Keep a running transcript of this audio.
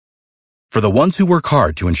For the ones who work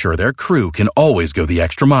hard to ensure their crew can always go the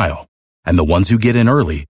extra mile, and the ones who get in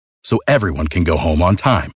early so everyone can go home on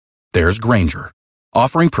time, there's Grainger,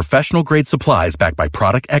 offering professional-grade supplies backed by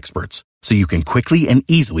product experts so you can quickly and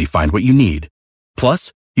easily find what you need.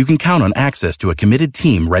 Plus, you can count on access to a committed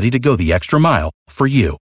team ready to go the extra mile for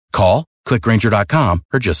you. Call, click Grainger.com,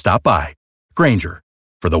 or just stop by. Grainger,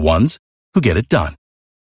 for the ones who get it done.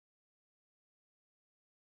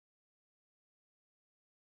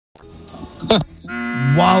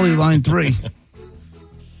 Wally, line 3.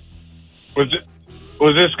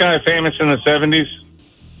 Was this guy famous in the 70s?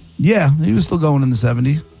 Yeah, he was still going in the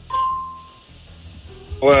 70s.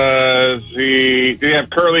 Did he have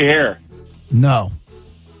curly hair? No.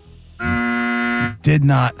 Did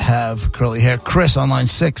not have curly hair. Chris on line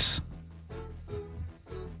 6.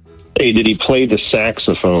 Hey, did he play the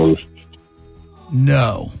saxophone?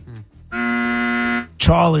 No.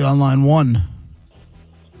 Charlie on line 1.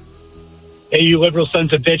 Hey, you liberal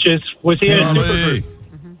sons of bitches. Was he in a supergroup?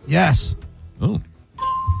 Yes. Oh.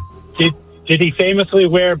 Did he famously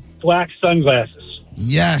wear black sunglasses?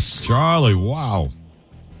 Yes. Charlie, wow.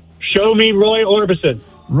 Show me Roy Orbison.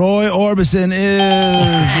 Roy Orbison is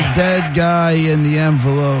the dead guy in the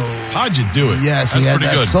envelope. How'd you do it? Yes, That's he had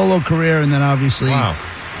pretty that good. solo career, and then obviously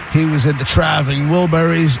he was at the Traveling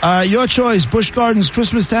Wilburys. Your choice, Busch Gardens,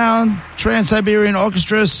 Christmas Town, Trans-Siberian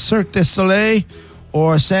Orchestra, Cirque du Soleil,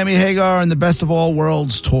 or Sammy Hagar and the Best of All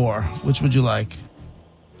Worlds tour. Which would you like?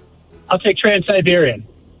 I'll take Trans-Siberian.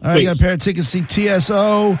 All right, you got a pair of tickets, see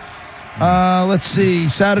TSO. Let's see,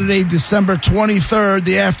 Saturday, December 23rd,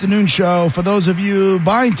 the afternoon show. For those of you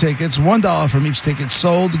buying tickets, $1 from each ticket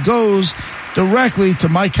sold goes directly to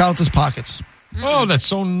Mike Calta's pockets. Oh, that's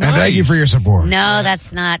so nice. And thank you for your support. No,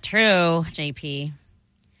 that's not true, JP.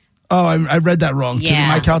 Oh, I read that wrong. To the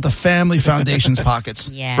Mike Calta Family Foundation's pockets.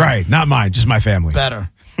 Yeah. Right, not mine, just my family. Better.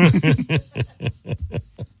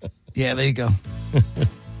 Yeah, there you go.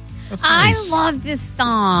 That's nice. I love this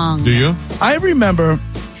song. Do you? I remember.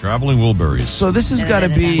 Traveling Wilburys. So this has got to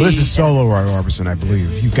be. Well, this is solo Roy Orbison, I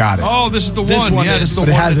believe. You got it. Oh, this is the This one. one Yeah, is. this is But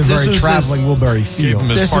the it one. has a this very was traveling Wilbury Gave feel. him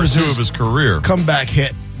his This part was 2 his of his career. Comeback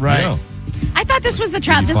hit, right? Yeah. I thought this was the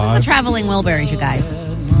This is the Traveling Wilburys, you guys.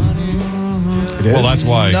 It is? Well, that's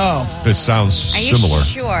why No. this sounds Are you similar.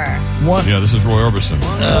 sure? One, Yeah, this is Roy Orbison.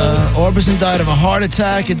 Orbison died of a heart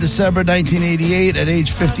attack in December 1988 at age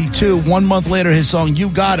 52. 1 month later, his song "You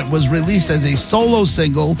Got It" was released as a solo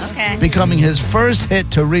single, becoming his first hit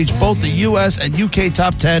to reach both the U.S. and U.K.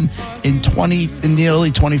 top 10 in nearly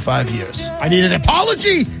 25 years. I need an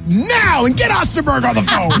apology now and get Osterberg on the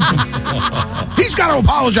phone. He's got to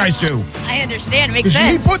apologize to. I understand. Makes He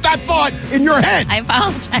sense. put that thought in your head. I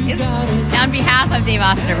apologize on behalf of Dave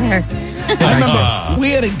Osterberg. I remember we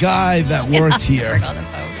had a guy that worked here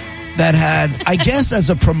that had, I guess, as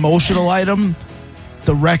a promotional item,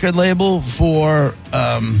 the record label for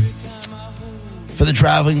the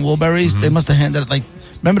Traveling Wilburys. They must have handed it like.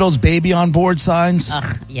 Remember those baby on board signs?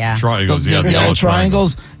 Yeah. Triangles, The yellow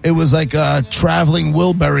triangles. It was like a Traveling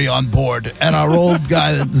Wilbury on board. And our old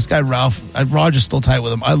guy, this guy Ralph, Roger's still tight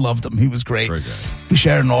with him. I loved him. He was great. Great guy. We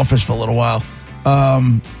shared an office for a little while.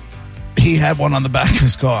 He had one on the back of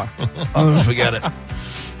his car. I'll never forget it.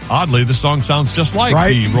 Oddly, the song sounds just like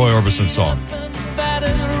the Roy Orbison song.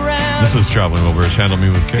 This is Traveling Wilburys, Handle Me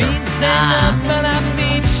With Care.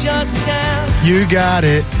 You got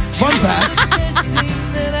it.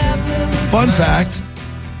 Fun fact,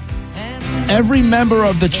 every member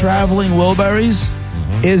of the Traveling Wilburys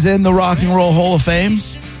is in the Rock and Roll Hall of Fame,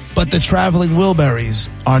 but the Traveling Wilburys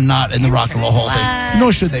are not in the Rock and Roll Hall of Fame.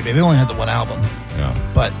 Nor should they be. They only had the one album. Yeah.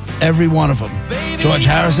 But every one of them, George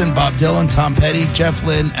Harrison, Bob Dylan, Tom Petty, Jeff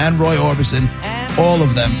Lynne, and Roy Orbison, all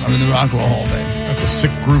of them are in the Rock and Roll Hall of Fame. That's a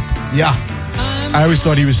sick group. Yeah. I always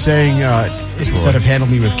thought he was saying, instead of Handle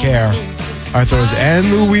Me With Care, I thought it was, and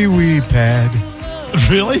the wee wee pad.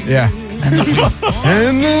 Really? Yeah. And the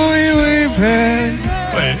And the wee wee pad.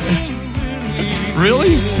 Wait.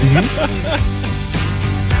 Really?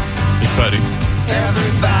 It's Petty.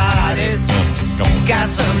 Everybody's got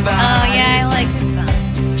somebody. Oh, yeah, I like this song.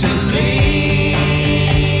 To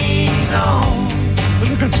lean on.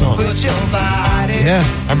 It's a good song. Put your body. Yeah.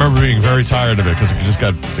 I remember being very tired of it because it just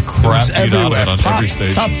got the crap beat out of it on every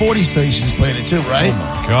station. Top 40 stations played it too, right?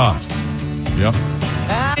 Oh my God. Yep.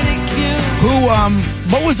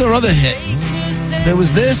 What was their other hit? There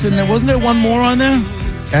was this, and wasn't there one more on there?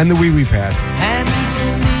 And the wee wee pad.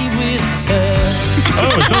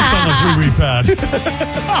 Oh, it does sound like Wee Wee Pad.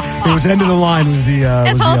 It was End of the Line was the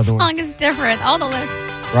This was the whole other song one. is different. All the lyrics.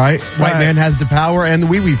 Right? White Man Has the Power and the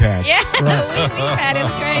wee wee pad. Yeah, the wee wee pad is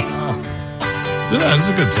great. Yeah, it's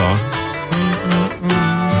a good song.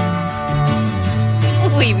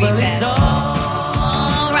 wee wee pet.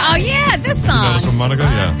 Oh, yeah, this You know song. this one, Monica?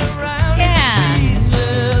 Yeah. Yeah.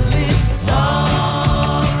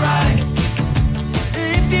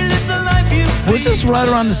 Was this right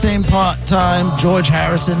around the same time George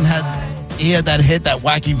Harrison had that hit, that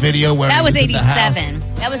wacky video where That he was in the house? 87.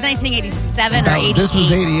 That was 1987 or 88. This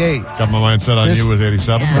was 88. Got my mind set on This- you with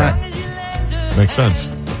 87? Yeah. Right. Makes sense.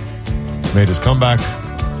 Made his comeback.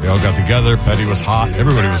 They all got together. Petty was hot.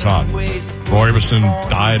 Everybody was hot. Roy Orbison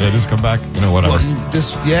died at his comeback. You know, whatever.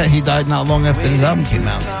 Well, he died not long after his album came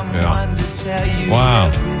out. Yeah.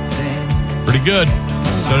 Wow. Pretty good.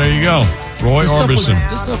 So there you go. Roy Orbison.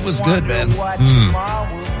 This stuff was good, man.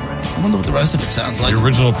 I wonder what the rest of it sounds like. The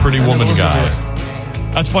original Pretty I never Woman listened to guy.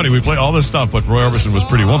 it. That's funny. We play all this stuff, but Roy Orbison was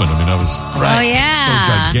Pretty Woman. I mean, that was Right. Oh, yeah. so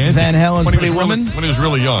gigantic. Van Halen's When he was Pretty really- Woman? when he was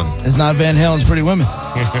really young. It's not Van Halen's Pretty Women.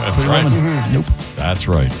 That's Pretty right. Woman. Nope. That's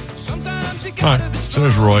right. All right. So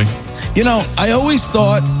there's Roy. You know, I always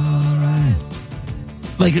thought,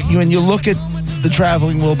 like, when you look at the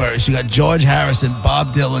Traveling Wilburys, you got George Harrison,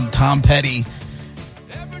 Bob Dylan, Tom Petty,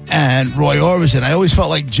 and Roy Orbison. I always felt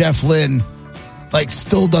like Jeff Lynne, like,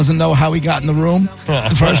 still doesn't know how he got in the room in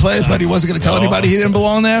the first place, but he wasn't going to tell anybody he didn't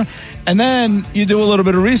belong there. And then you do a little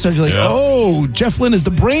bit of research, you're like, oh, Jeff Lynne is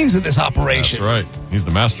the brains of this operation. That's right. He's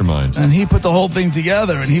the mastermind. And he put the whole thing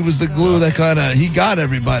together, and he was the glue that kind of, he got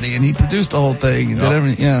everybody, and he produced the whole thing, and did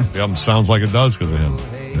everything, yeah. The album sounds like it does because of him.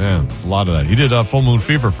 Yeah, a lot of that. He did Full Moon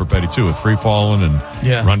Fever for Petty, too, with Free Fallin'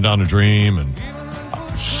 and Run Down a Dream, and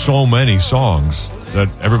so many songs that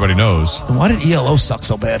everybody knows. Then why did ELO suck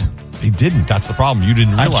so bad? He didn't. That's the problem. You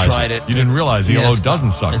didn't realize I've tried it. You didn't realize ELO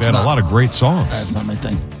doesn't suck. They had a lot of great songs. That's not my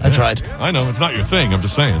thing. I tried. I know. It's not your thing. I'm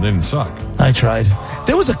just saying. They didn't suck. I tried.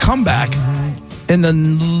 There was a comeback in the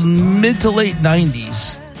mid to late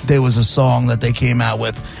 90s. There was a song that they came out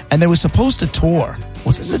with, and they were supposed to tour.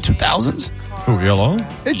 Was it in the 2000s? Who, ELO?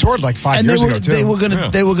 They toured like 5 And years ago, too. they were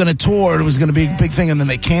gonna tour. It was gonna be a big thing, and then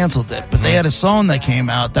they canceled it. But they had a song that came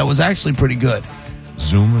out that was actually pretty good.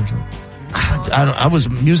 Zoom or something? I was a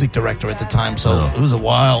music director at the time, so it was a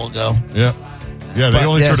while ago. Yeah. Yeah, they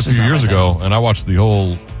only toured a few years ago, and I watched the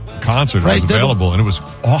whole concert. Right, It was available, and it was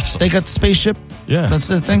awesome. They got the spaceship. Yeah. That's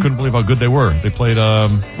the thing. I couldn't believe how good they were. They played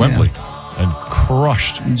Wembley and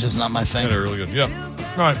crushed. Just not my thing. Yeah, they're really good. Yeah.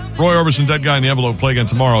 All right. Roy Orbison, Dead Guy in the Envelope. Play again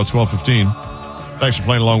tomorrow at 12:15. Thanks for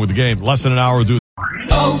playing along with the game. Less than an hour. We'll do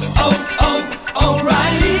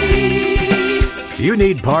O'Reilly. You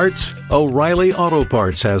need parts? O'Reilly Auto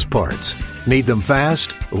Parts has parts. Need them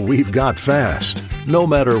fast? We've got fast. No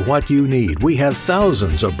matter what you need, we have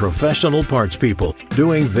thousands of professional parts people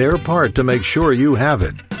doing their part to make sure you have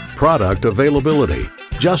it. Product availability.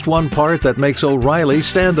 Just one part that makes O'Reilly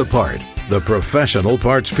stand apart. The professional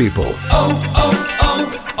parts people.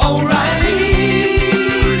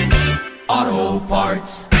 O'Reilly Auto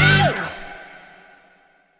Parts.